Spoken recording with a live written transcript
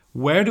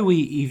Where do we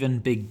even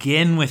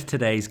begin with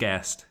today's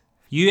guest?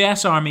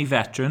 US Army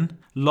veteran,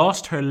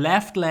 lost her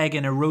left leg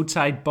in a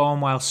roadside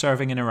bomb while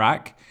serving in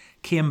Iraq,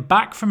 came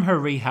back from her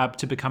rehab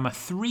to become a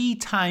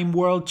 3-time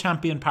world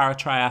champion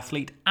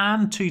para-triathlete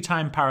and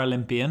 2-time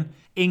Paralympian,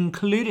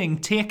 including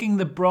taking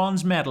the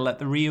bronze medal at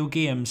the Rio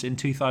Games in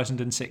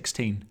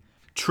 2016.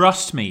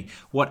 Trust me,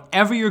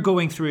 whatever you're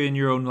going through in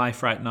your own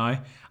life right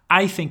now,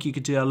 I think you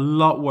could do a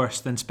lot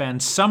worse than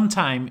spend some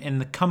time in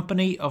the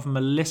company of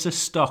Melissa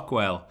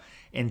Stockwell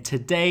in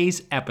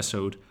today's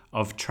episode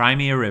of Try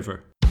Me a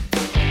River.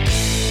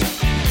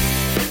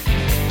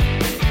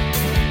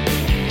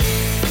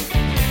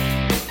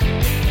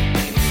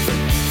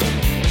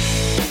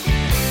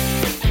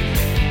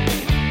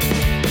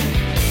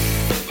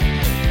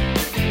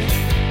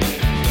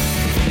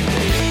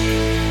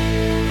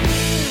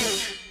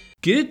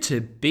 Good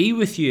to be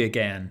with you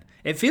again.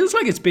 It feels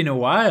like it's been a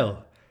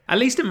while. At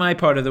least in my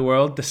part of the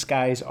world, the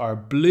skies are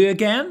blue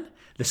again,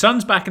 the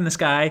sun's back in the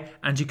sky,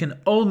 and you can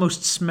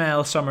almost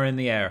smell summer in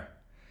the air.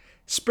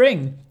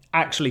 Spring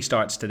actually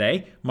starts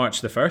today,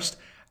 March the 1st,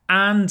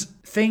 and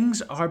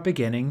things are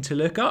beginning to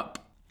look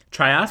up.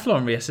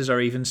 Triathlon races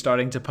are even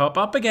starting to pop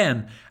up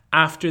again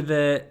after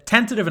the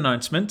tentative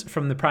announcement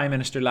from the Prime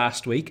Minister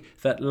last week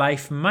that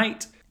life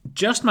might,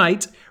 just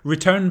might,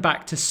 return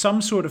back to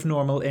some sort of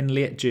normal in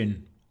late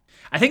June.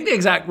 I think the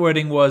exact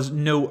wording was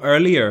no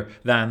earlier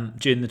than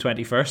June the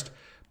 21st,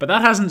 but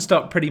that hasn't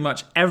stopped pretty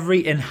much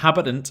every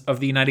inhabitant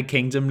of the United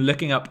Kingdom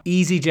looking up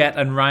EasyJet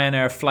and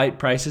Ryanair flight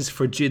prices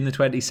for June the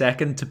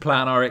 22nd to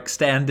plan our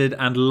extended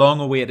and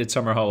long-awaited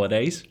summer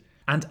holidays.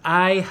 And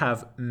I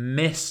have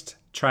missed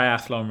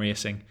triathlon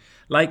racing.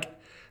 Like,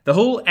 the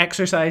whole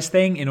exercise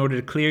thing in order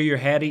to clear your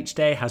head each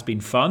day has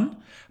been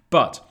fun,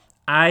 but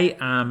I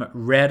am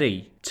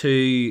ready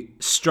to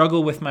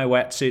struggle with my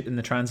wetsuit in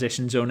the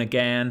transition zone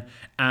again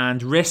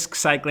and risk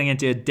cycling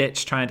into a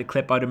ditch trying to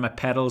clip out of my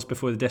pedals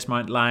before the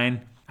dismount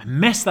line. I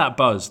miss that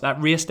buzz,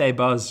 that race day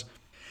buzz.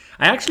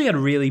 I actually had a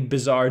really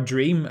bizarre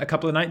dream a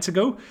couple of nights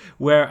ago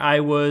where I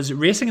was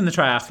racing in the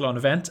triathlon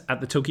event at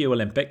the Tokyo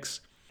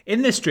Olympics.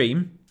 In this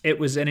dream, it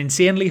was an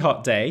insanely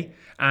hot day,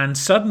 and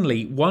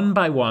suddenly, one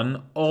by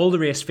one, all the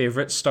race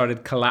favourites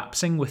started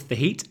collapsing with the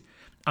heat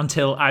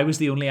until I was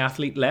the only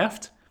athlete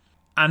left.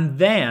 And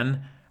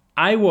then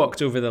I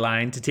walked over the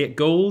line to take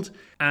gold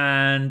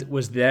and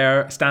was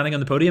there standing on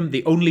the podium,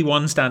 the only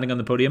one standing on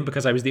the podium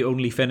because I was the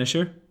only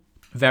finisher.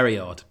 Very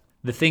odd.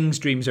 The things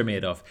dreams are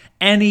made of.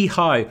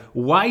 Anyhow,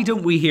 why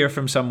don't we hear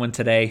from someone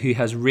today who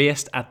has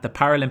raced at the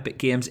Paralympic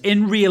Games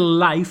in real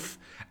life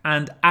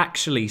and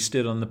actually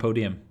stood on the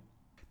podium?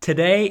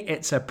 Today,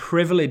 it's a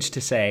privilege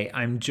to say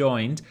I'm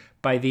joined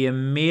by the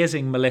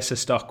amazing Melissa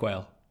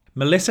Stockwell.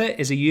 Melissa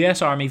is a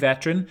US Army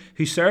veteran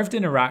who served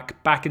in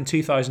Iraq back in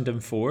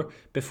 2004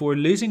 before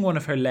losing one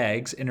of her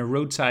legs in a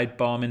roadside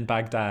bomb in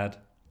Baghdad.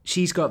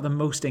 She's got the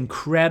most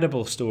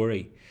incredible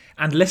story,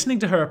 and listening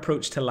to her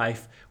approach to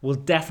life will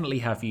definitely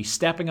have you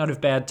stepping out of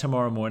bed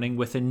tomorrow morning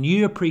with a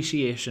new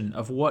appreciation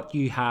of what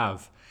you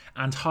have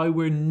and how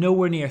we're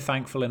nowhere near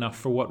thankful enough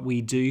for what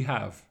we do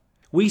have.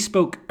 We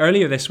spoke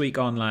earlier this week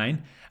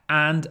online,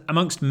 and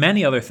amongst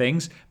many other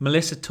things,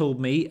 Melissa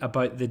told me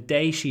about the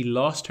day she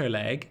lost her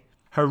leg,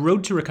 her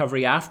road to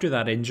recovery after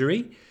that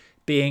injury,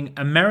 being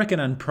American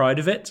and proud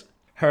of it,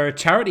 her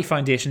charity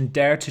foundation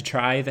Dare to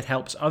Try that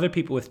helps other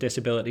people with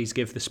disabilities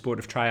give the sport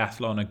of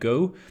triathlon a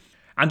go,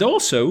 and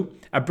also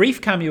a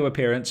brief cameo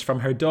appearance from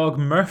her dog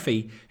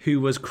Murphy,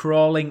 who was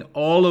crawling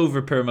all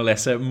over poor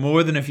Melissa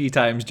more than a few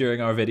times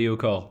during our video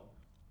call.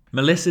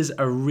 Melissa's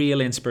a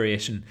real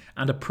inspiration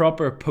and a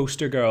proper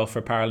poster girl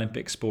for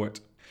Paralympic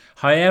sport.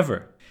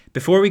 However,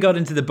 before we got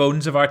into the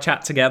bones of our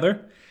chat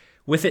together,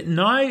 with it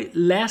now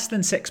less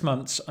than 6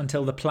 months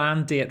until the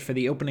planned date for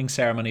the opening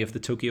ceremony of the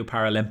Tokyo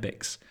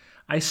Paralympics,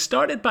 I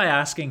started by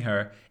asking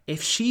her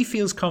if she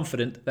feels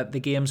confident that the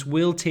Games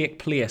will take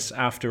place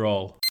after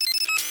all.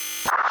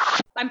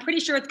 I'm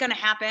pretty sure it's going to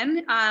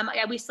happen.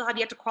 We still have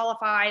yet to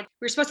qualify. We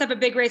were supposed to have a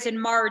big race in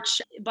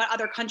March, but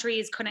other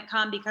countries couldn't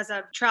come because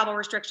of travel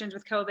restrictions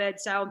with COVID.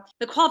 So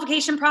the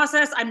qualification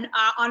process,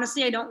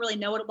 honestly, I don't really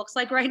know what it looks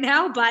like right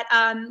now, but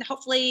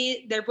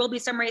hopefully there will be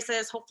some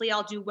races. Hopefully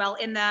I'll do well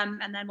in them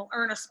and then we'll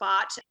earn a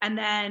spot. And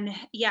then,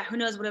 yeah, who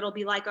knows what it'll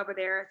be like over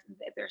there,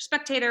 if they're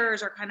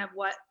spectators or kind of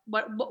what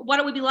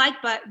it would be like,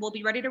 but we'll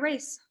be ready to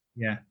race.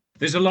 Yeah.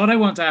 There's a lot I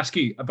want to ask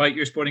you about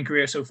your sporting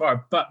career so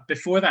far, but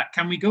before that,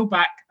 can we go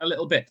back a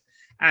little bit?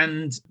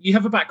 And you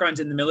have a background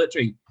in the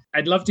military.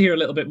 I'd love to hear a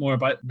little bit more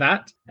about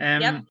that.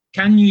 Yep.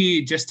 Can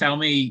you just tell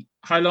me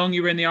how long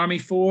you were in the Army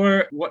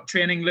for, what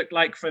training looked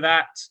like for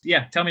that?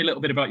 Yeah, tell me a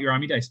little bit about your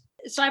Army days.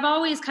 So I've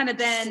always kind of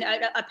been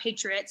a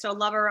patriot, so a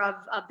lover of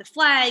the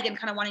flag and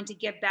kind of wanting to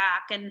give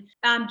back, and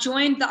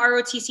joined the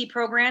ROTC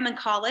program in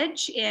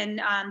college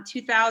in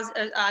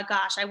 2000.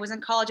 I was in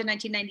college in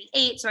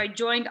 1998, so I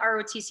joined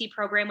ROTC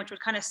program, which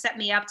would kind of set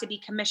me up to be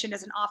commissioned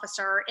as an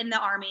officer in the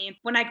Army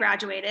when I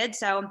graduated.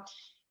 So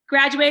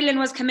graduated and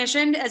was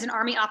commissioned as an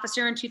Army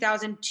officer in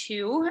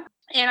 2002.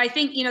 And I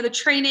think, the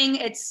training,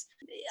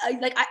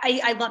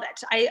 I love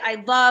it.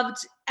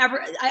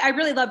 I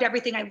really loved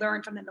everything I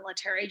learned from the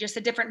military, just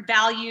the different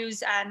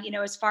values and,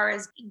 as far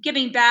as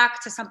giving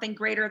back to something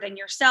greater than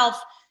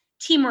yourself,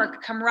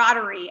 teamwork,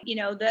 camaraderie,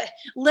 the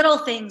little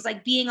things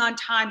like being on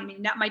time. I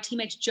mean, my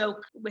teammates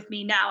joke with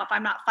me now, if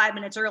I'm not 5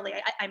 minutes early,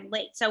 I'm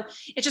late. So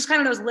it's just kind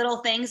of those little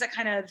things that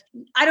kind of,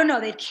 I don't know,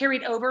 they've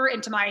carried over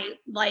into my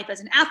life as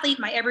an athlete,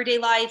 my everyday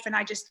life. And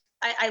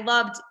I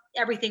loved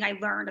everything I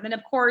learned. And then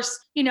of course,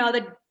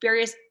 the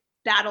various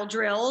battle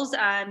drills.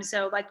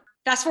 So like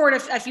fast forward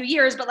a few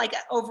years, but like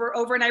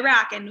over in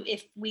Iraq, and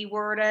if we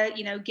were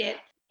to, get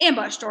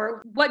ambushed,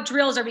 or what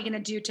drills are we going to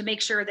do to make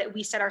sure that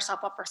we set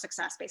ourselves up for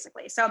success,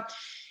 basically. So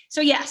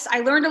yes, I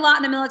learned a lot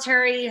in the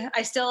military.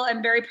 I still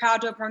am very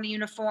proud to have worn the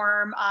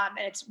uniform. And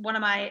it's one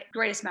of my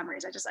greatest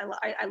memories.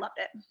 I loved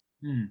it.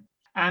 Hmm.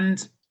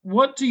 And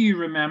what do you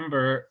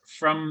remember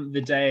from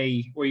the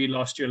day where you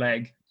lost your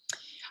leg?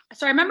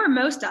 So I remember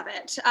most of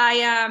it.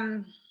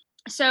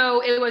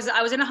 So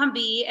I was in a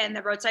Humvee and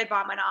the roadside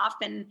bomb went off.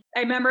 And I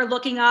remember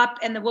looking up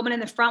and the woman in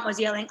the front was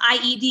yelling,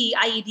 IED,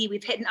 IED,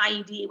 we've hit an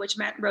IED, which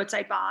meant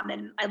roadside bomb.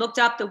 And I looked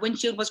up, the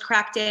windshield was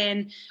cracked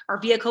in, our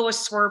vehicle was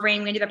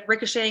swerving. We ended up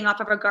ricocheting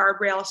off of a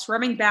guardrail,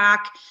 swerving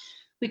back.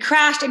 We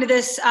crashed into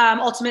this,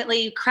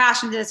 ultimately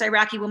crashed into this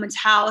Iraqi woman's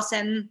house.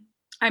 And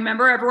I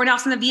remember everyone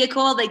else in the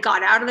vehicle, they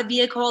got out of the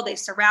vehicle, they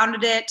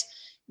surrounded it,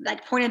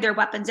 like pointed their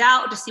weapons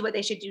out to see what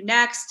they should do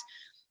next.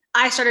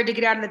 I started to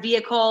get out of the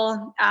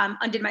vehicle,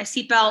 undid my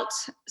seatbelt,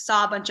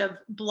 saw a bunch of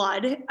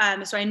blood.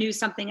 So I knew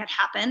something had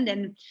happened.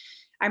 And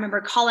I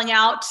remember calling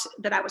out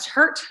that I was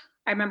hurt.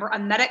 I remember a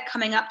medic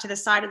coming up to the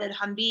side of the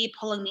Humvee,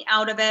 pulling me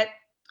out of it,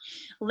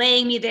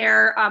 laying me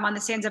there on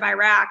the sands of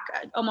Iraq,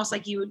 almost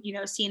like you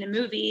would, see in a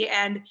movie.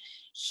 And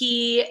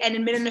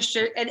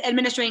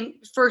administering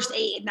first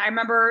aid. And I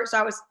remember, so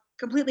I was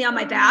completely on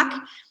my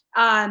back.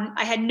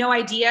 I had no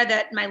idea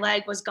that my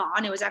leg was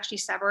gone. It was actually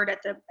severed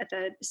at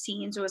the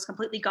scene, so it was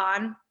completely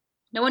gone.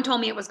 No one told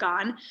me it was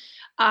gone.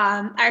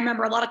 I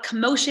remember a lot of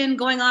commotion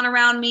going on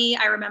around me.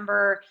 I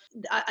remember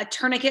a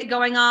tourniquet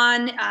going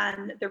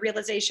on, the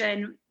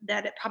realization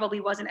that it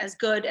probably wasn't as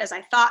good as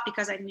I thought,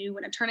 because I knew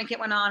when a tourniquet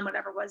went on,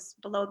 whatever was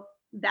below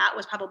that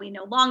was probably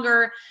no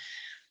longer.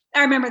 I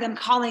remember them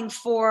calling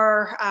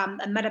for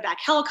a medevac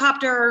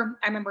helicopter.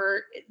 I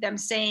remember them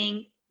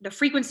saying, the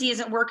frequency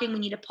isn't working. We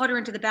need to put her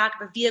into the back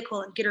of a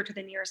vehicle and get her to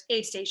the nearest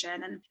aid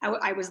station. And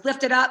I was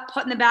lifted up,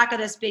 put in the back of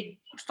this big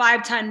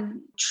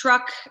 5-ton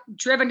truck,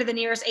 driven to the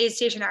nearest aid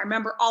station. I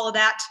remember all of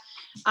that.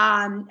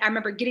 I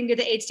remember getting to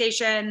the aid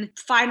station,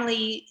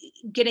 finally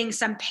getting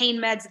some pain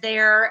meds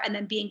there, and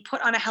then being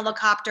put on a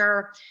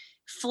helicopter,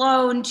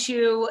 flown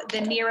to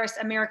the nearest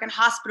American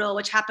hospital,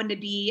 which happened to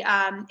be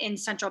in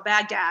central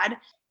Baghdad.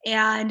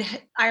 And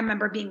I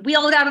remember being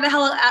wheeled out of the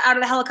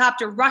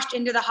helicopter, rushed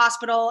into the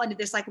hospital, into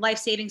this like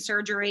life-saving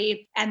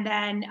surgery. And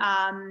then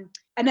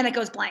it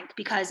goes blank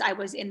because I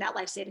was in that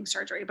life-saving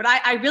surgery. But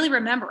I really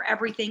remember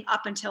everything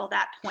up until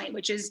that point,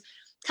 which is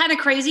kind of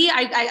crazy.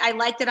 I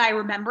like that I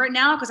remember it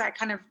now because I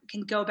kind of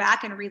can go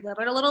back and relive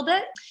it a little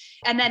bit.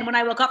 And then when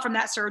I woke up from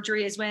that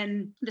surgery is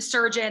when the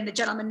surgeon, the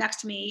gentleman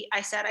next to me,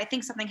 I said, I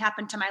think something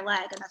happened to my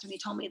leg. And that's when he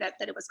told me that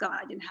it was gone.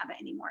 I didn't have it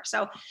anymore.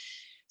 So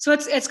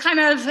it's kind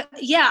of,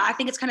 I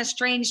think it's kind of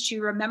strange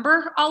to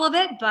remember all of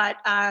it, but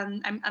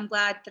I'm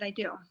glad that I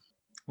do.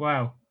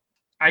 Wow.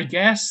 I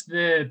guess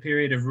the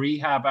period of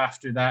rehab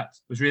after that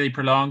was really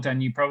prolonged,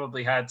 and you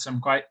probably had some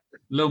quite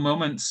low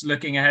moments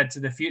looking ahead to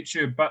the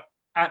future. But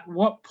at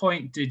what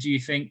point did you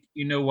think,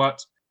 you know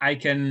what, I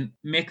can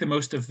make the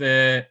most of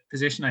the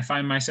position I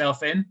find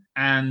myself in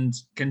and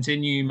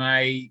continue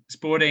my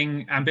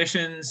sporting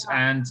ambitions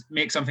and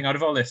make something out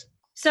of all this?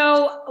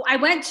 So I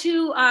went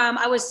to,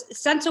 I was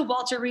sent to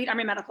Walter Reed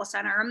Army Medical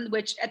Center,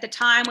 which at the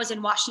time was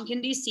in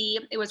Washington, D.C.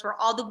 It was where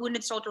all the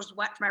wounded soldiers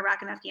went from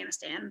Iraq and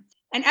Afghanistan.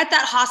 And at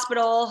that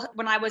hospital,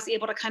 when I was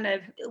able to kind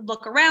of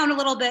look around a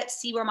little bit,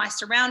 see where my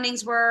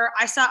surroundings were,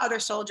 I saw other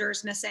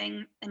soldiers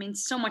missing,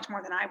 so much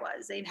more than I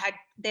was. They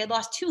had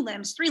lost 2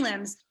 limbs, 3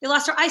 limbs. They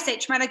lost their eyesight,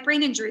 traumatic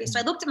brain injury. So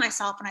I looked at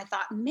myself and I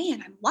thought,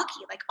 man, I'm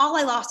lucky. Like all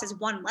I lost is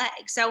 1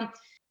 leg. So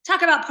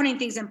talk about putting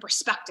things in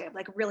perspective,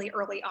 like really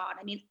early on.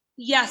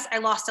 Yes, I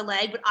lost a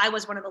leg, but I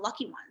was one of the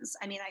lucky ones.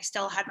 I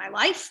still had my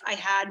life. I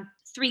had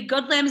 3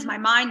 good limbs, my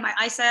mind, my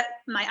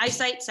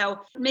eyesight. So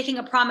making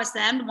a promise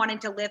then, wanting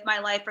to live my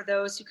life for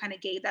those who kind of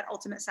gave that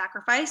ultimate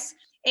sacrifice.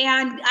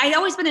 And I'd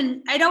always been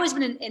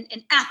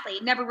an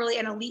athlete, never really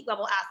an elite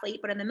level athlete,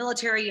 but in the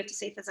military, you have to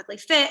stay physically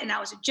fit. And I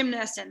was a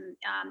gymnast and,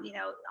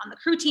 on the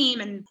crew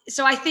team. And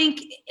so I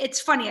think it's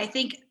funny. I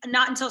think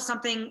not until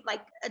something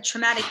like a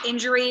traumatic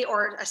injury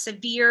or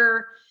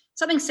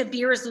something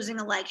severe as losing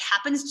a leg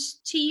happens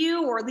to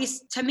you, or at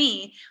least to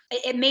me,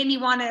 it made me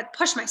want to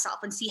push myself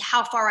and see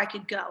how far I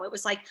could go. It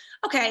was like,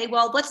 okay,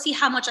 well, let's see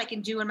how much I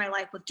can do in my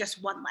life with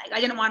just 1 leg. I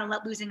didn't want to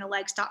let losing a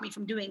leg stop me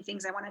from doing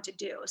things I wanted to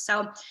do.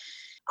 So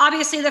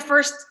obviously the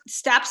first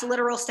steps,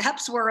 literal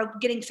steps, were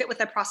getting fit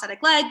with a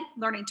prosthetic leg,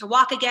 learning to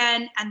walk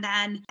again. And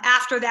then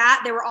after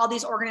that, there were all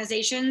these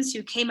organizations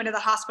who came into the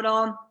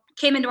hospital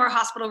came into our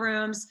hospital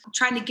rooms,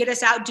 trying to get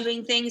us out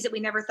doing things that we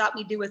never thought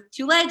we'd do with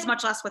two legs,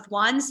 much less with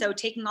one. So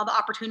taking all the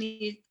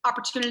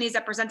opportunities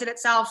that presented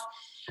itself.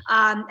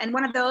 And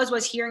one of those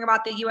was hearing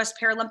about the US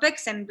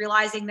Paralympics and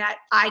realizing that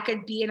I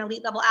could be an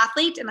elite level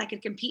athlete and I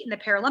could compete in the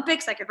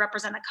Paralympics. I could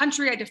represent a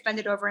country. I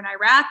defended over in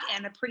Iraq,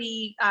 and a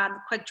pretty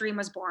quick dream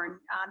was born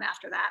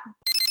after that.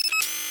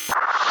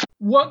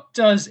 What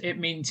does it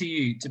mean to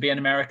you to be an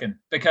American?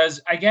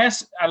 Because I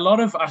guess a lot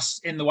of us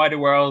in the wider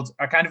world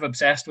are kind of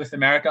obsessed with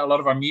America. A lot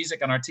of our music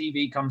and our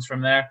TV comes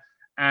from there.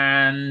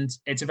 And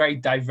it's a very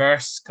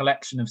diverse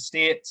collection of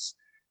states.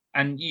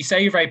 And you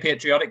say you're very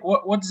patriotic.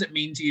 What does it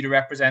mean to you to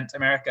represent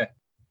America?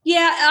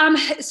 Yeah,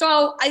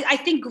 so I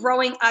think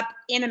growing up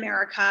in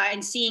America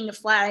and seeing the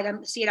flag,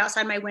 I see it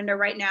outside my window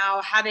right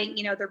now, having,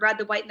 the red,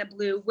 the white, and the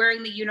blue,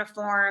 wearing the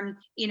uniform,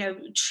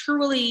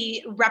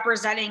 truly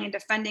representing and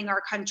defending our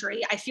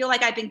country. I feel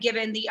like I've been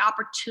given the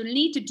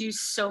opportunity to do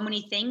so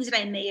many things that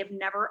I may have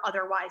never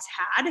otherwise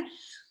had.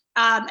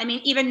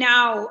 Even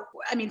now,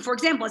 for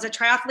example, as a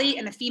triathlete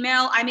and a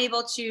female, I'm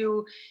able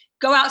to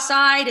go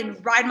outside and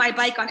ride my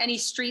bike on any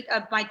street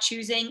of my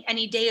choosing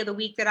any day of the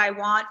week that I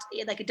want.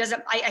 I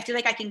feel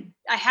like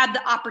I have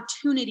the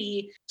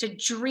opportunity to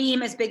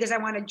dream as big as I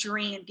want to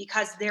dream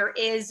because there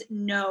is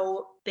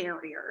no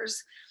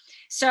barriers.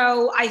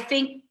 So I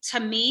think to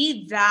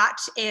me, that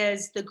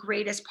is the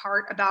greatest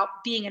part about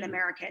being an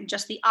American,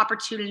 just the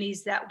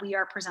opportunities that we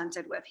are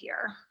presented with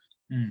here.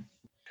 Mm.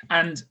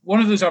 And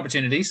one of those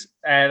opportunities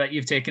that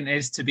you've taken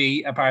is to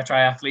be a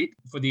para-triathlete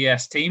for the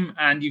US team,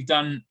 and you've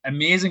done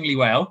amazingly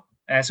well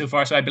so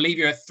far. So I believe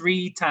you're a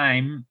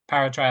 3-time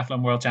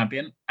para-triathlon world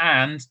champion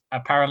and a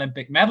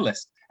Paralympic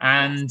medalist.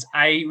 And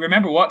I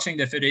remember watching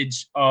the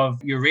footage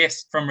of your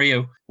race from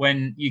Rio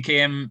when you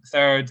came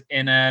third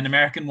in an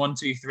American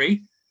 1-2-3.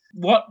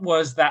 What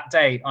was that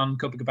day on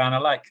Copacabana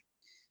like?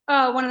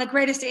 Oh, one of the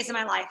greatest days of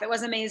my life. It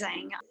was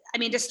amazing.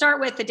 To start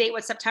with, the date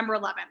was September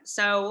 11th.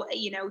 So,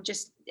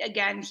 just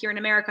again, here in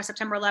America,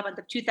 September 11th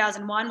of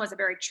 2001 was a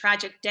very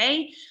tragic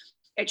day.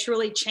 It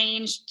truly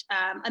changed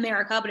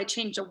America, but it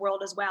changed the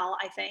world as well,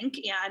 I think.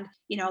 And,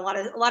 a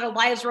lot of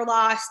lives were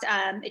lost.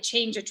 It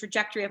changed the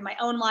trajectory of my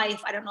own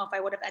life. I don't know if I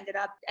would have ended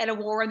up at a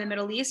war in the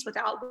Middle East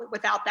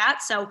without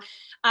that. So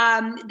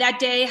that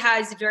day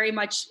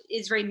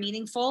is very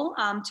meaningful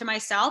to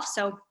myself.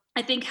 So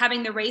I think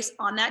having the race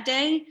on that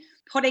day,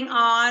 putting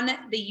on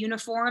the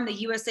uniform, the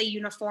USA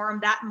uniform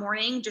that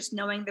morning, just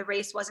knowing the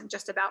race wasn't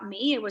just about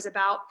me, it was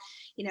about,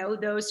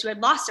 those who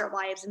had lost their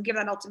lives and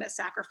given that ultimate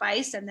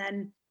sacrifice. And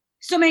then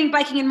swimming,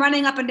 biking, and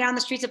running up and down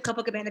the streets of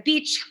Copacabana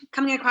Beach,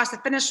 coming across the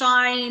finish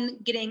line,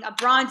 getting a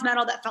bronze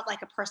medal that felt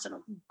like a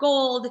personal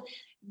gold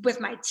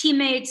with my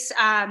teammates,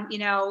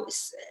 in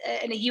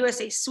a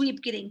USA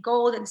sweep, getting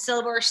gold and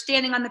silver,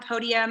 standing on the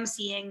podium,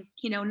 seeing,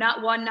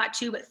 not one, not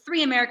two, but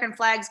 3 American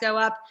flags go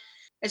up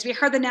as we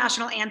heard the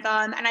national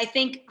anthem. And I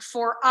think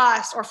for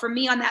us, or for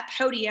me on that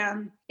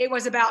podium, it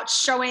was about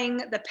showing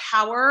the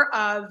power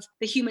of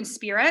the human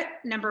spirit,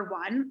 number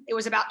one. It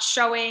was about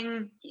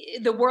showing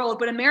the world,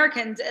 but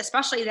Americans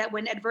especially, that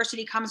when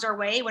adversity comes our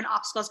way, when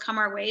obstacles come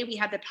our way, we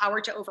have the power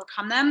to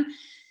overcome them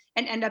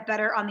and end up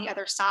better on the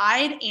other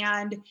side.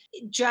 And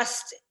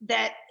just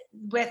that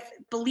with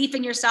belief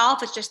in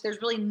yourself, it's just,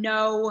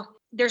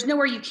 there's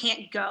nowhere you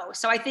can't go.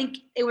 So I think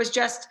it was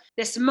just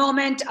this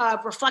moment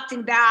of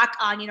reflecting back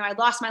on, I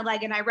lost my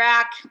leg in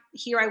Iraq.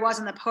 Here I was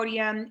on the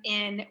podium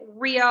in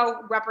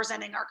Rio,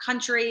 representing our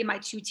country, my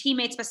 2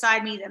 teammates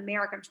beside me, the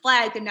American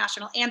flag, the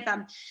national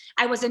anthem.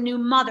 I was a new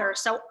mother.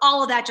 So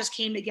all of that just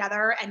came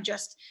together and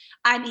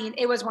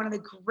it was one of the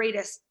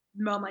greatest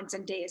moments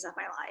and days of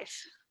my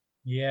life.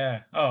 Yeah.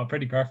 Oh,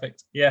 pretty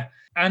perfect. Yeah.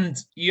 And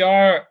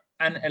you're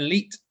an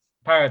elite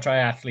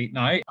para-triathlete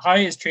now. How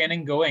is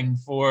training going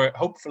for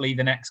hopefully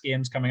the next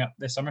games coming up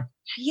this summer?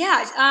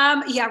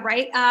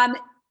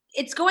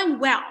 It's going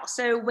well.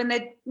 So when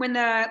it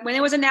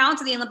was announced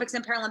that the Olympics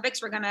and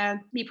Paralympics were going to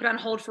be put on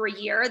hold for a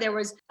year, there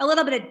was a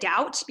little bit of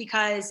doubt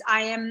because I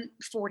am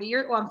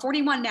I'm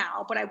 41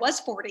 now, but I was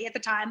 40 at the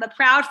time, a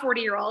proud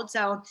 40-year-old.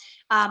 So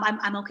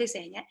I'm okay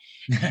saying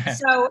it.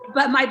 So,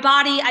 but my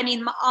body,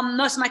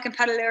 most of my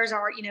competitors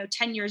are,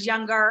 10 years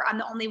younger. I'm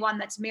the only one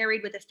that's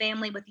married with a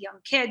family with young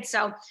kids.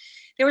 So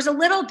there was a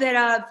little bit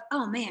of,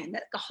 oh man,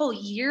 the whole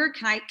year,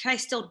 can I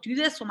still do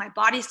this? Will my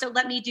body still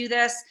let me do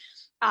this?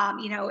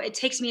 It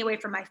takes me away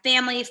from my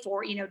family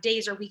for,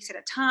 days or weeks at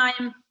a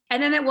time.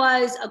 And then it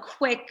was a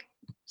quick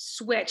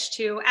switch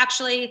to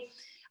actually,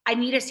 I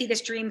need to see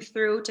this dream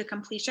through to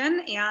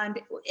completion. And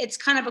it's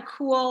kind of a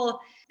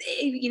cool,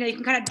 you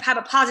can kind of have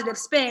a positive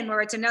spin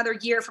where it's another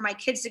year for my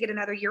kids to get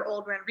another year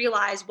older and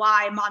realize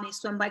why mommy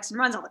swim, bikes, and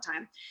runs all the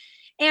time.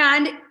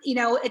 And,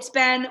 it's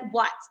been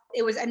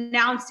it was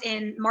announced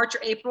in March or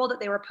April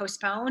that they were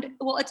postponed.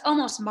 Well, it's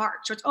almost March.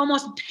 So it's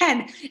almost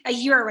been a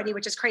year already,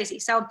 which is crazy.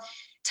 So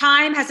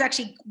time has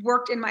actually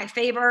worked in my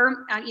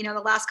favor.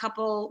 The last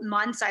couple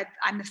months,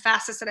 I'm the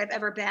fastest that I've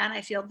ever been.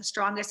 I feel the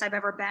strongest I've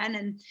ever been,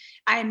 and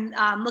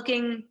I'm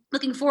looking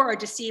forward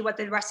to see what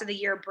the rest of the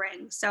year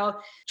brings. So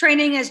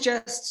training is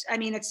just,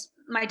 it's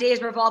my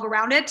days revolve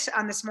around it.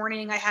 This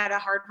morning I had a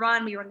hard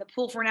run. We were in the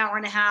pool for an hour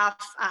and a half,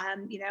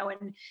 and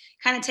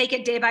kind of take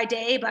it day by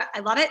day. But I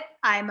love it.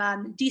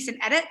 I'm decent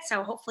at it,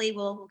 so hopefully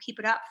we'll keep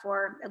it up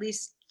for at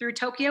least through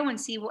Tokyo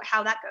and see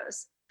how that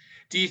goes.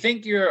 Do you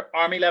think your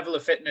army level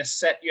of fitness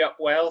set you up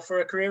well for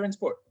a career in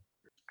sport?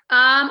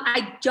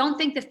 I don't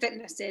think the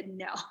fitness did,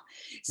 no.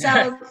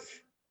 So,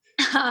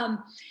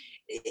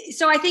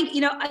 so I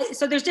think,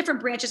 so there's different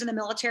branches in the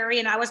military,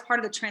 and I was part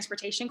of the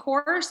transportation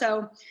corps.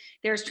 So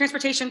there's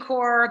transportation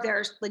corps,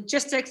 there's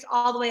logistics,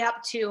 all the way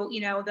up to,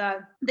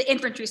 the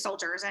infantry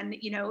soldiers. And,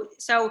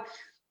 so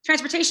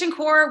transportation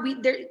corps,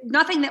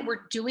 nothing that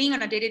we're doing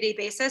on a day-to-day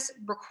basis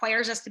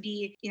requires us to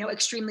be,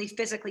 extremely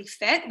physically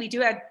fit. We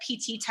do have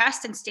PT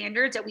tests and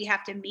standards that we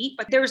have to meet,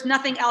 but there was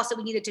nothing else that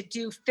we needed to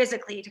do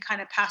physically to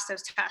kind of pass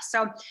those tests.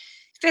 So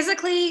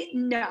physically,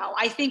 no.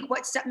 I think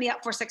what set me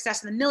up for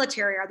success in the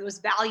military are those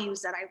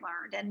values that I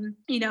learned, and,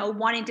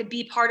 wanting to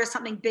be part of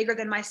something bigger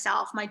than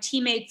myself, my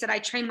teammates that I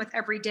train with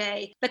every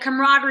day, the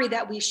camaraderie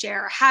that we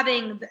share,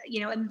 having,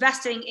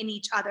 investing in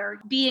each other,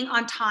 being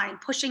on time,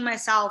 pushing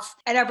myself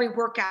at every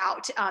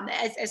workout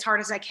as hard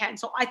as I can.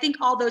 So I think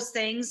all those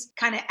things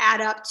kind of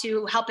add up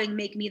to helping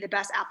make me the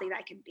best athlete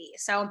I can be.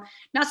 So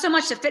not so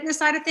much the fitness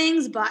side of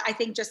things, but I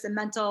think just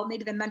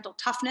maybe the mental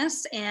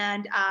toughness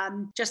and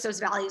just those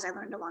values I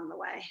learned along the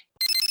way.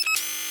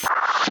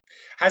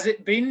 Has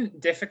it been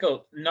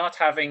difficult not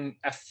having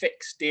a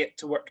fixed date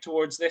to work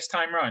towards this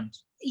time round?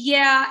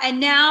 Yeah, and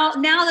now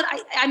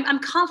that I'm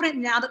confident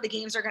now that the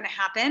games are going to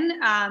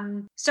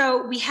happen.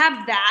 So we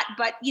have that,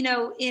 but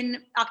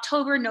in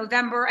October,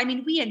 November,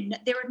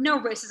 there were no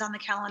races on the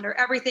calendar.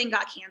 Everything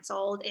got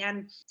canceled,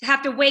 and to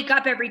have to wake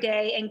up every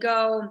day and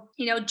go,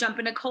 jump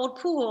in a cold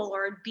pool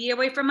or be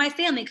away from my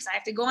family because I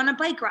have to go on a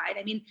bike ride.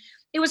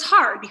 It was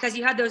hard because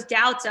you had those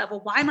doubts of,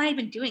 well, why am I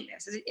even doing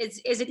this?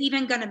 Is it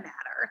even going to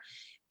matter?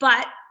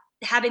 But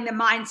having the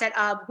mindset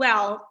of,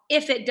 well,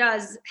 if it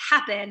does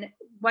happen,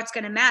 what's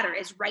going to matter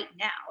is right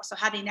now. So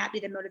having that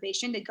be the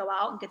motivation to go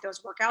out and get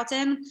those workouts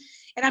in.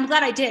 And I'm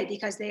glad I did,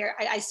 because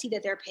I see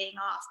that they're paying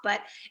off.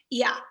 But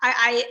yeah,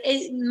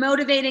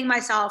 motivating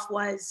myself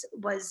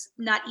was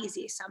not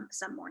easy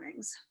some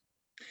mornings.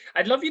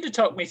 I'd love you to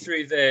talk me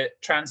through the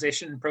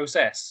transition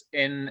process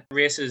in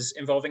races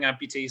involving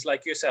amputees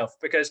like yourself,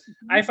 because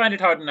I find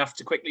it hard enough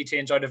to quickly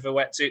change out of a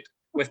wetsuit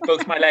with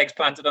both my legs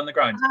planted on the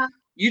ground.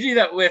 You do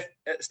that with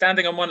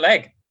standing on one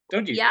leg,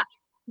 don't you?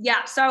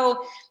 Yeah.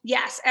 So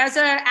yes, as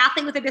an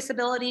athlete with a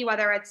disability,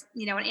 whether it's,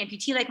 an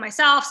amputee like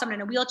myself, someone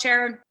in a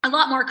wheelchair, a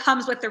lot more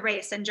comes with the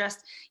race than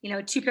just,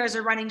 2 pairs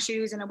of running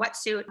shoes and a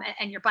wetsuit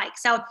and your bike.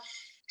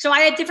 So I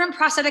had different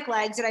prosthetic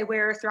legs that I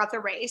wear throughout the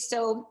race.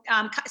 So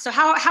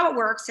how it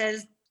works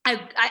is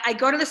I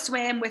go to the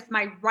swim with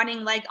my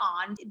running leg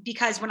on,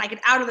 because when I get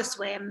out of the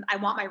swim, I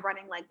want my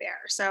running leg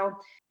there. So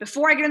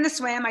before I get in the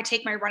swim, I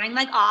take my running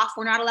leg off.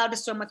 We're not allowed to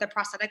swim with a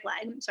prosthetic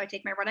leg. So I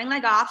take my running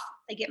leg off,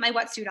 I get my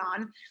wetsuit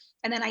on,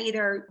 and then I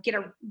either get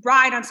a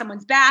ride on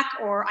someone's back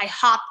or I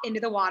hop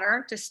into the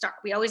water to start.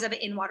 We always have an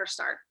in-water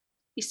start.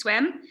 We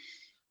swim.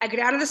 I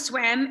get out of the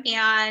swim,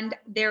 and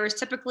there is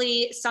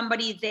typically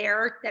somebody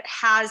there that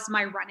has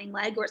my running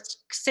leg, or it's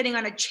sitting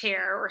on a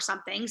chair or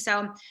something.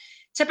 So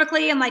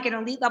typically in like an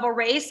elite level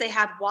race, they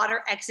have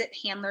water exit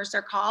handlers,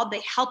 they're called.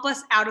 They help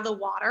us out of the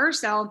water.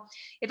 So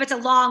if it's a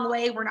long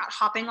way, we're not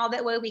hopping all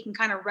that way, we can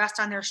kind of rest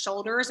on their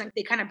shoulders, and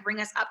they kind of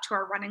bring us up to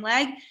our running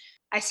leg.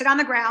 I sit on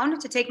the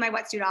ground to take my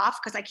wetsuit off,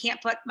 because I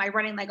can't put my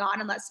running leg on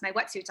unless my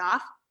wetsuit's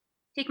off.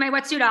 Take my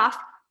wetsuit off,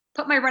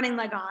 put my running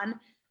leg on.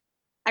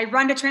 I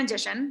run to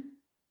transition.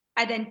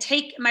 I then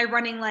take my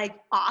running leg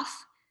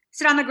off,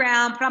 sit on the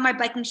ground, put on my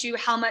biking shoe,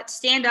 helmet,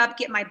 stand up,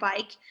 get my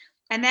bike.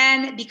 And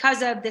then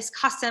because of this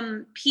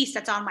custom piece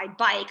that's on my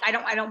bike, I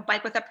don't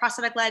bike with a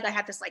prosthetic leg. I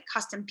have this like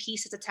custom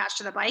piece that's attached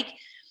to the bike.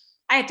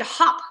 I have to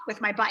hop with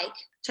my bike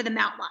to the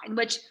mount line,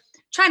 which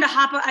trying to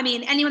hop,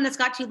 anyone that's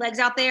got 2 legs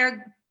out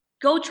there,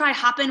 go try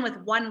hopping with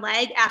one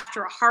leg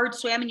after a hard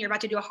swim and you're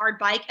about to do a hard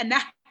bike. And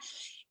that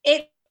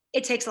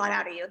it takes a lot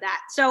out of you.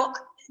 So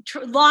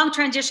long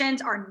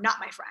transitions are not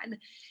my friend.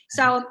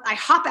 So I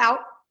hop out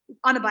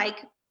on the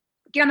bike,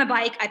 get on the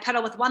bike, I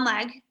pedal with one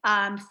leg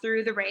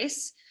through the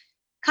race,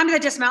 come to the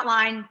dismount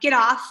line, get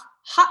off,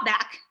 hop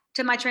back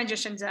to my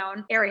transition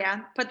zone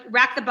area,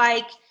 rack the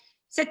bike,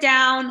 sit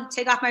down,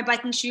 take off my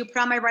biking shoe, put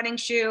on my running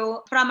shoe,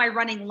 put on my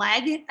running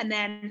leg, and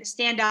then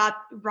stand up,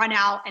 run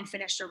out, and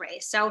finish the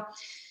race. So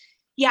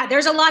yeah,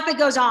 there's a lot that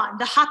goes on.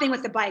 The hopping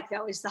with the bike,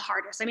 though, is the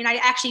hardest.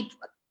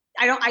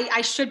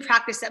 I should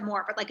practice that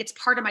more, but like it's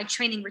part of my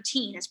training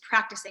routine is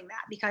practicing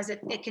that, because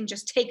it can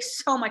just take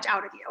so much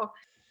out of you.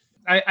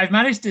 I've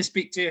managed to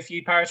speak to a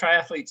few para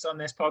triathletes on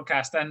this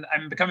podcast, and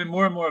I'm becoming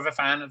more and more of a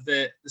fan of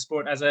the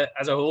sport as a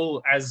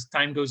whole as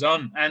time goes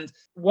on. And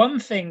one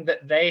thing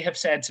that they have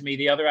said to me,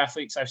 the other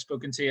athletes I've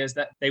spoken to, is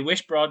that they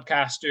wish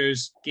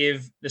broadcasters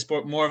give the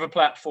sport more of a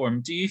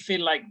platform. Do you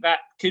feel like that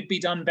could be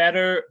done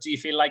better? Do you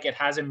feel like it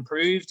has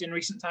improved in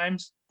recent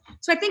times?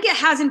 So I think it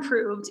has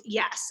improved.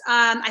 Yes.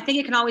 I think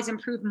it can always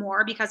improve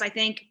more, because I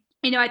think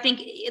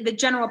the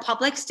general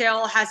public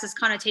still has this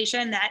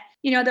connotation that,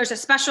 there's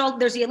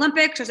the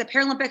Olympics, there's a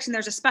Paralympics, and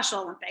there's a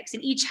Special Olympics,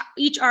 and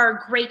each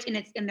are great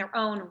in their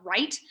own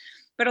right.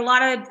 But a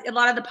lot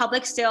of the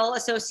public still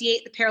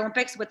associate the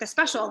Paralympics with the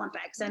Special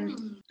Olympics.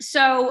 And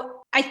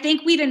so I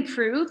think we've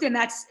improved, and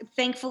that's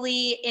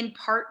thankfully in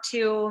part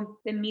to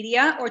the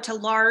media or to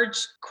large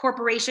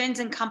corporations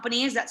and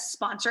companies that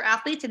sponsor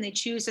athletes, and they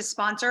choose to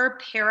sponsor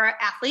para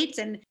athletes,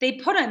 and they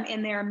put them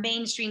in their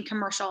mainstream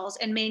commercials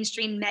and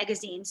mainstream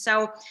magazines.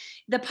 So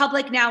the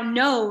public now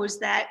knows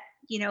that,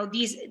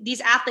 these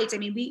athletes,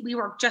 we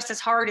work just as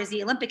hard as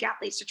the Olympic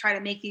athletes to try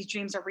to make these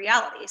dreams a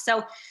reality.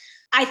 So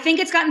I think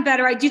it's gotten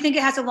better. I do think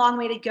it has a long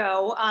way to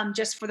go,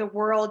 just for the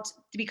world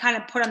to be kind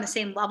of put on the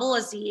same level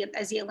as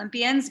the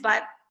Olympians.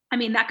 But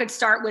that could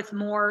start with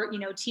more,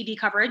 TV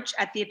coverage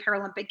at the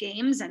Paralympic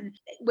Games, and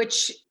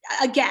which,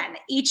 again,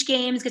 each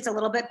games gets a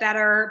little bit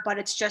better, but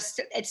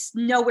it's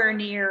nowhere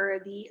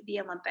near the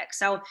Olympics.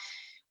 So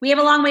we have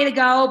a long way to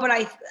go, but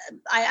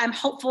I'm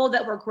hopeful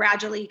that we're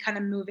gradually kind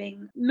of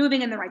moving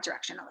in the right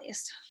direction, at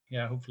least.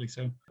 Yeah, hopefully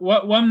so.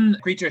 One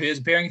creature who is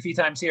appearing a few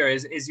times here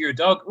is your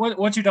dog.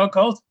 What's your dog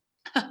called?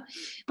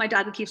 My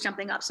dog who keeps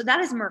jumping up. So that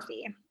is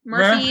Murphy.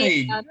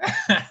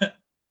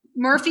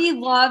 Murphy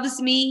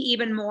loves me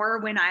even more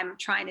when I'm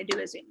trying to do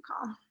a Zoom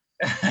call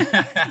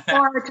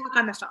or talk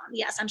on the phone.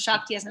 Yes, I'm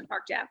shocked he hasn't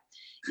barked yet.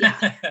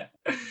 Yeah.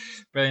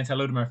 Brilliant.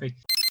 Hello to Murphy.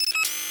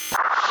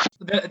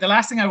 The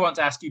last thing I want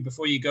to ask you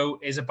before you go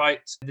is about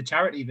the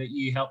charity that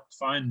you helped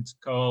found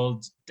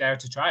called Dare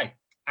to Try.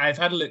 I've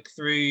had a look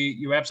through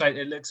your website.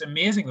 It looks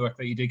amazing, the work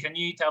that you do. Can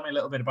you tell me a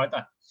little bit about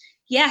that?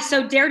 Yeah,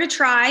 so Dare to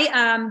Try,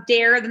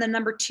 Dare, then the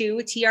number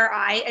 2,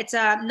 TRI. It's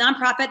a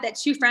nonprofit that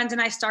 2 friends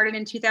and I started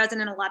in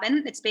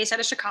 2011. It's based out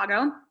of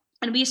Chicago,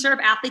 and we serve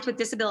athletes with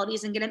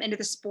disabilities and get them into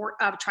the sport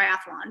of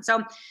triathlon.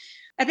 So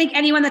I think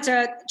anyone that's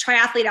a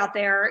triathlete out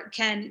there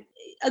can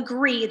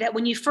agree that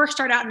when you first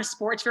start out in a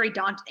sport, it's very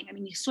daunting.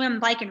 You swim,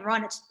 bike, and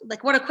run. It's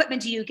like, what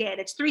equipment do you get?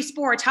 It's 3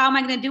 sports. How am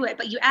I going to do it?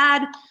 But you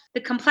add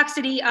the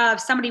complexity of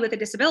somebody with a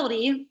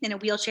disability, in a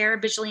wheelchair,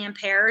 visually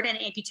impaired, and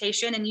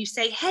amputation, and you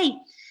say, hey,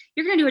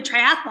 you're going to do a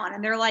triathlon.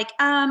 And they're like,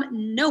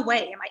 no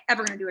way am I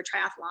ever going to do a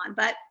triathlon.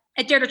 But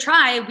at Dare to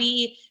Try,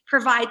 we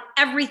provide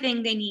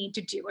everything they need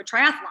to do a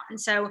triathlon.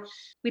 So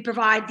we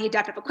provide the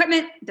adaptive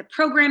equipment, the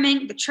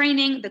programming, the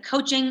training, the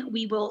coaching.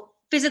 We will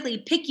physically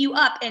pick you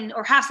up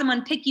or have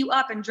someone pick you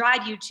up and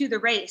drive you to the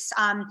race.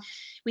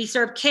 We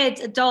serve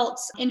kids,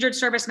 adults, injured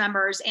service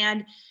members.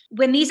 And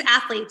when these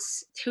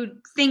athletes who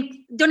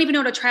don't even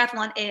know what a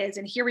triathlon is,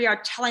 and here we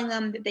are telling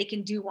them that they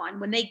can do one,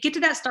 when they get to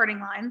that starting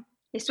line,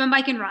 they swim,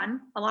 bike, and run.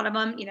 A lot of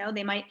them,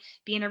 they might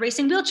be in a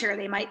racing wheelchair.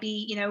 They might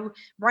be,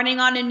 running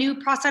on a new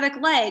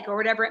prosthetic leg or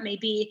whatever it may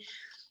be.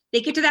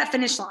 They get to that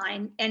finish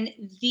line, and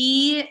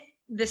the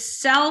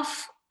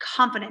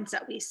self-confidence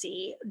that we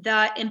see,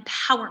 the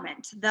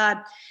empowerment,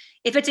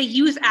 if it's a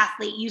youth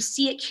athlete, you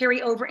see it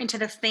carry over into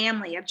the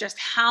family of just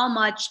how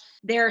much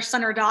their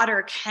son or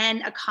daughter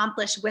can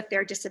accomplish with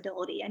their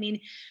disability.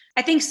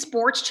 I think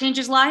sports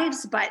changes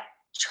lives, but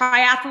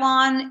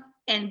triathlon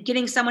and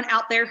getting someone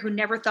out there who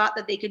never thought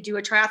that they could do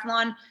a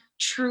triathlon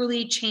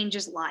truly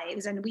changes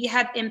lives. And we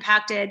have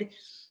impacted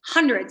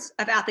hundreds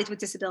of athletes with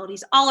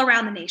disabilities all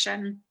around the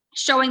nation,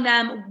 showing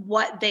them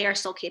what they are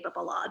still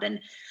capable of. And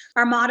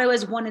our motto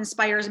is one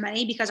inspires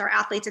many, because our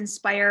athletes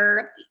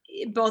inspire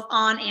both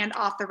on and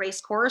off the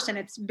race course. And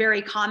it's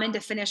very common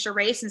to finish a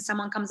race and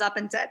someone comes up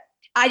and said,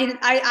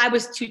 I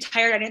was too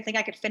tired. I didn't think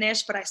I could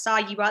finish, but I saw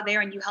you out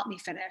there and you helped me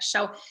finish.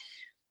 So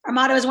our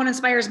motto is one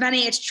inspires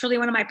many. It's truly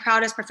one of my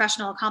proudest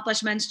professional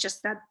accomplishments,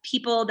 just the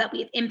people that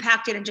we've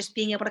impacted and just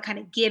being able to kind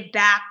of give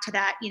back to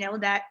that,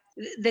 that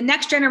the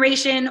next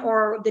generation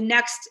or the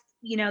next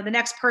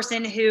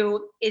person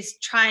who is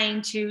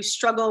trying to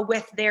struggle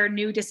with their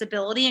new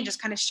disability, and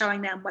just kind of showing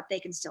them what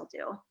they can still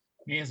do.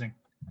 Amazing.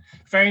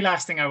 Very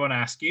last thing I want to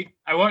ask you.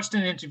 I watched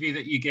an interview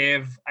that you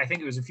gave, I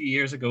think it was a few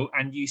years ago,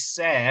 and you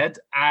said,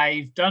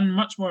 I've done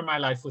much more in my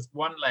life with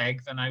one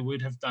leg than I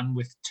would have done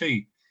with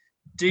 2.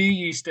 Do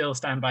you still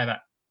stand by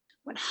that?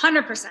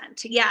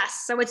 100%.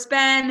 Yes. So it's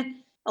been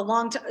a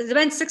long time. It's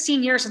been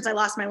 16 years since I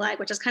lost my leg,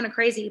 which is kind of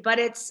crazy, but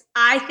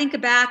I think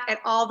back at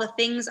all the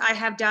things I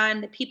have done,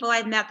 the people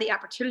I've met, the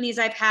opportunities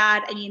I've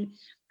had.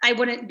 I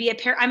wouldn't be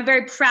I'm a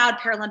very proud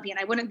Paralympian.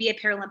 I wouldn't be a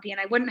Paralympian.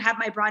 I wouldn't have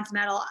my bronze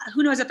medal.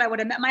 Who knows if I would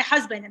have met my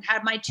husband and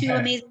had my 2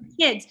 amazing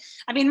kids.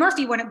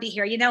 Murphy wouldn't be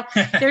here.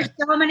 There's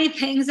so many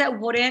things that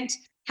wouldn't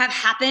have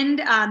happened,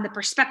 the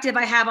perspective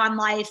I have on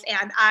life.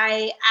 And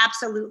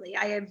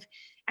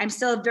I'm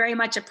still very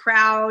much a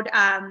proud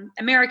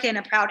American,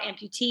 a proud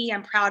amputee.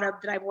 I'm proud of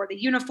that I wore the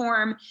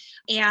uniform,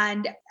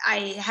 and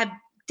I have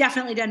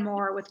definitely done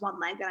more with one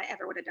leg than I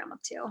ever would have done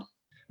with two.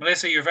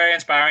 Melissa, you're very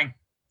inspiring.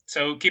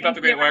 So keep up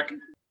the great work.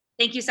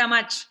 Thank you so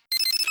much.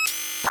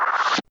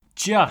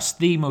 Just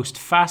the most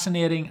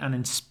fascinating and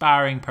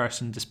inspiring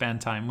person to spend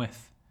time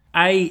with.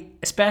 I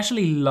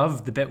especially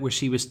loved the bit where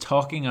she was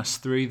talking us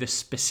through the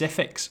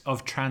specifics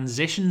of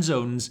transition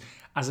zones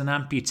as an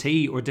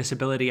amputee or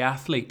disability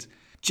athlete.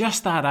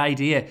 Just that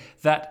idea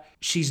that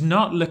she's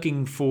not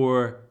looking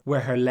for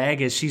where her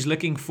leg is, she's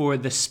looking for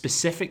the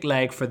specific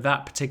leg for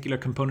that particular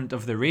component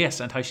of the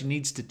race and how she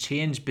needs to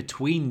change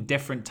between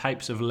different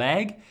types of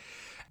leg.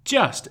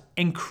 Just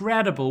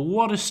incredible.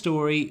 What a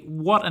story,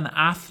 what an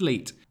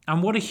athlete,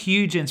 and what a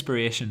huge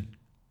inspiration.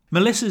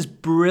 Melissa's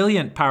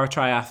brilliant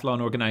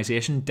paratriathlon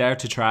organisation, Dare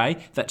to Try,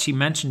 that she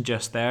mentioned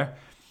just there,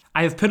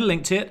 I have put a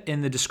link to it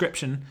in the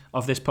description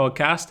of this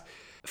podcast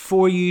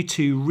for you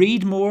to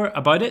read more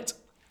about it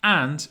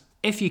and,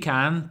 if you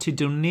can, to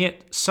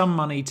donate some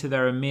money to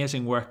their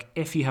amazing work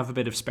if you have a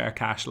bit of spare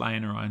cash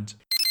lying around.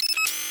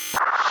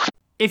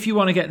 If you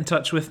want to get in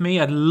touch with me,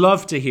 I'd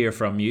love to hear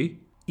from you.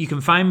 You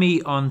can find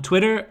me on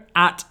Twitter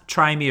at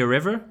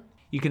trymeariver.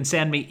 You can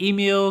send me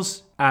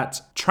emails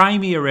at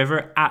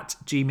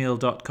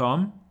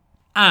trymeariver@gmail.com.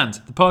 And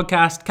the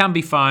podcast can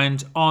be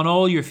found on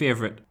all your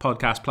favourite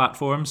podcast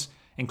platforms,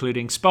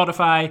 including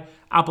Spotify,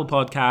 Apple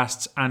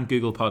Podcasts, and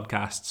Google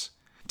Podcasts.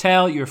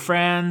 Tell your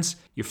friends,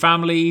 your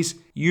families,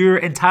 your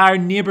entire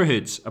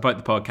neighbourhoods about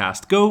the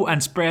podcast. Go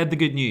and spread the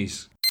good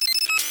news.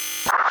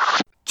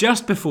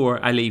 Just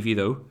before I leave you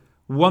though,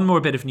 one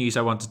more bit of news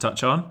I want to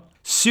touch on.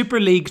 Super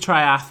League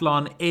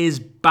Triathlon is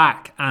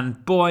back,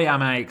 and boy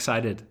am I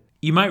excited.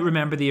 You might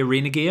remember the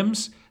Arena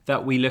Games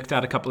that we looked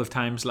at a couple of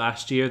times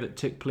last year that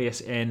took place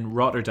in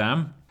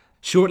Rotterdam.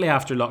 Shortly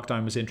after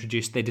lockdown was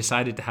introduced, they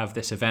decided to have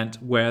this event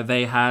where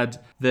they had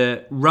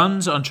the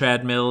runs on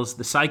treadmills,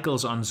 the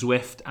cycles on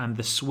Zwift, and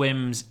the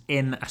swims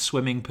in a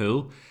swimming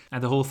pool.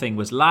 And the whole thing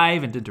was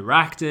live and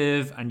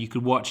interactive, and you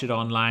could watch it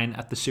online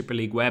at the Super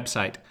League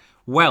website.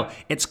 Well,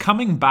 it's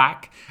coming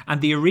back,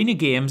 and the Arena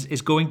Games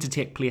is going to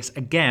take place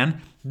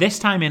again, this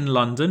time in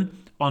London,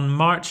 on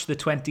March the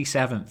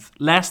 27th,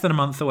 less than a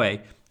month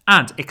away.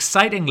 And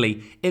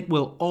excitingly, it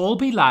will all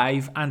be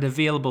live and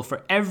available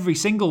for every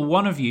single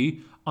one of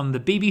you on the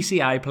BBC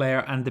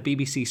iPlayer and the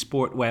BBC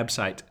Sport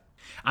website.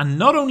 And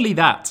not only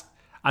that,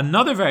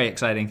 another very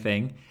exciting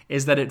thing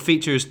is that it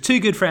features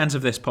two good friends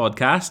of this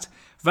podcast,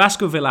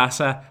 Vasco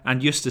Vilasa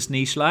and Justus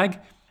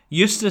Nieschlag.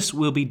 Justus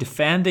will be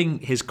defending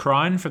his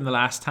crown from the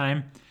last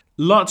time.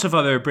 Lots of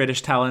other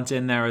British talent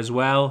in there as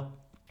well.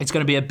 It's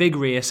going to be a big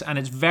race, and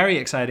it's very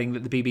exciting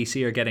that the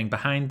BBC are getting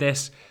behind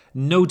this.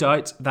 No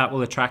doubt that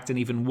will attract an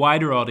even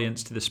wider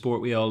audience to the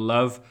sport we all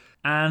love.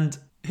 And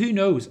who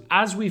knows,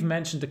 as we've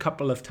mentioned a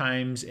couple of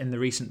times in the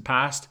recent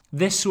past,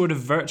 this sort of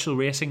virtual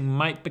racing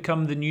might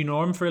become the new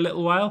norm for a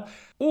little while.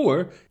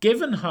 Or,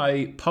 given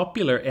how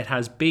popular it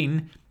has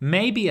been,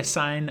 may be a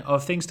sign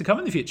of things to come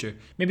in the future.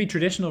 Maybe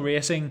traditional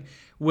racing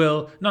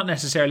will not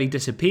necessarily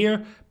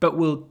disappear, but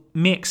will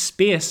make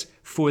space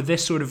for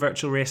this sort of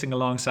virtual racing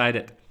alongside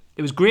it.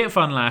 It was great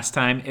fun last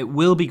time. It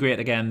will be great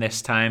again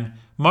this time.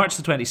 March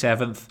the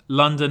 27th,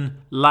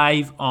 London,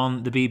 live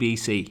on the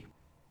BBC.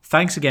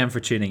 Thanks again for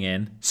tuning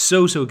in.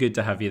 So good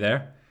to have you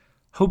there.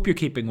 Hope you're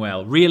keeping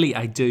well. Really,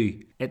 I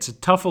do. It's a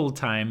tough old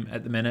time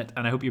at the minute,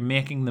 and I hope you're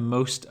making the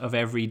most of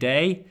every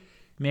day,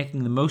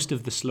 making the most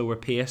of the slower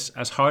pace,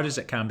 as hard as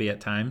it can be at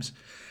times.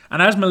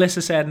 And as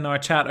Melissa said in our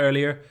chat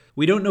earlier,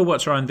 we don't know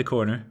what's around the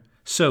corner.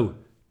 So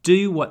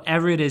do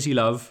whatever it is you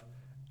love,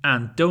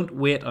 and don't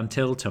wait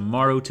until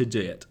tomorrow to do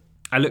it.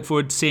 I look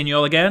forward to seeing you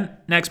all again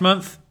next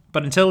month.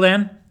 But until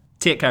then,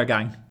 take care,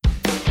 gang.